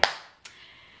 Like,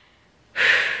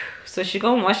 so she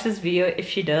gonna watch this video if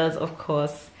she does, of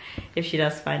course, if she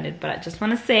does find it. But I just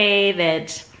want to say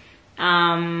that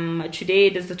today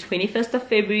it is the 21st of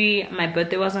February. My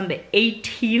birthday was on the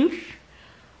 18th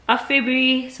of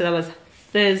February, so that was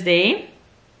Thursday.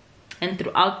 And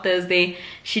throughout Thursday,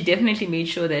 she definitely made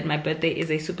sure that my birthday is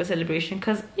a super celebration,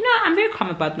 because, you know, I'm very calm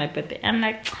about my birthday. I'm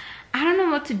like, I don't know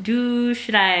what to do.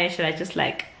 Should I just,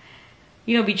 like,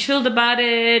 you know, be chilled about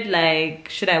it? Like,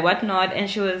 should I whatnot? And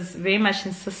she was very much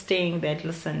insisting that,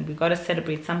 listen, we got to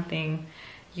celebrate something.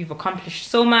 You've accomplished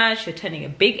so much. You're turning a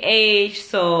big age.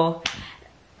 So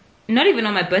not even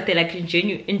on my birthday, like in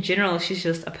general, she's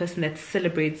just a person that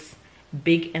celebrates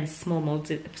big and small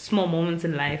moments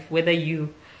in life, whether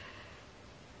you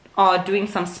are doing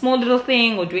some small little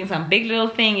thing or doing some big little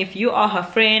thing. If you are her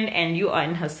friend and you are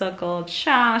in her circle,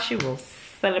 she will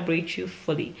celebrate you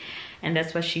fully. And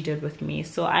that's what she did with me.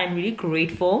 So I'm really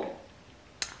grateful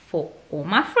for all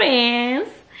my friends,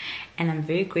 and I'm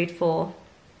very grateful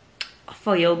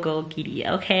for your girl Giddy.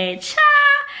 Okay, cha.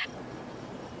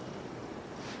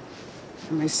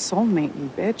 You're my soulmate, you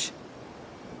bitch.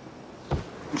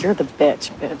 You're the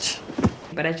bitch.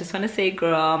 But I just want to say,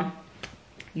 girl,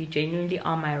 you genuinely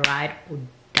are my ride or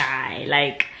die.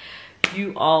 Like,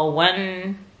 you are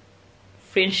one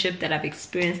friendship that I've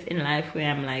experienced in life where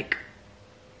I'm like,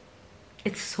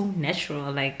 it's so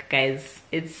natural. Like, guys,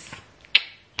 it's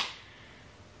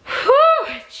whew,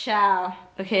 ciao.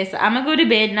 Okay, so I'm gonna go to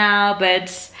bed now,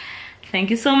 but thank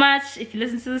you so much if you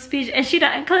listen to the speech and she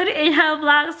don't include it in her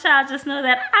vlogs, child. Just know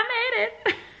that I made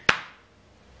it.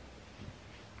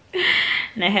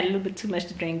 And I had a little bit too much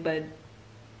to drink, but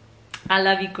I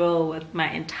love you, girl, with my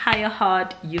entire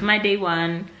heart. You're my day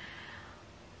one.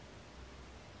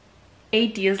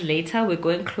 8 years later, we're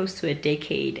going close to a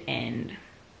decade, and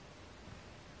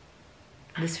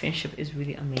this friendship is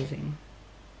really amazing.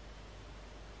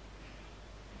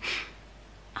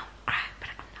 I'll cry, but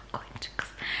I'm not going to,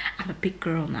 because I'm a big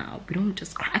girl now. We don't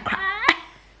just cry.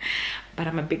 But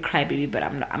I'm a big crybaby, but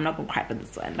I'm not gonna cry for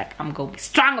this one. Like, I'm gonna be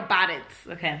strong about it.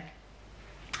 Okay.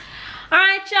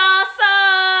 Alright, y'all,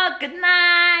 so good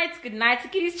night to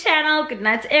Kitty's channel, good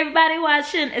night to everybody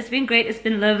watching. It's been great, it's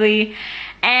been lovely,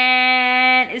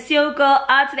 and it's your girl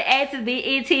R to the A to the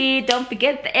B-E-T. Don't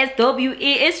forget the S-W-E.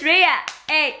 It's Rhea.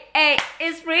 Hey,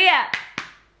 it's Rhea.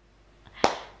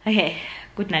 Okay,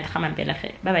 good night.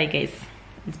 Bye bye, guys.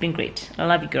 It's been great. I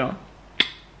love you, girl.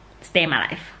 Stay in my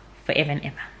life forever and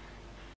ever.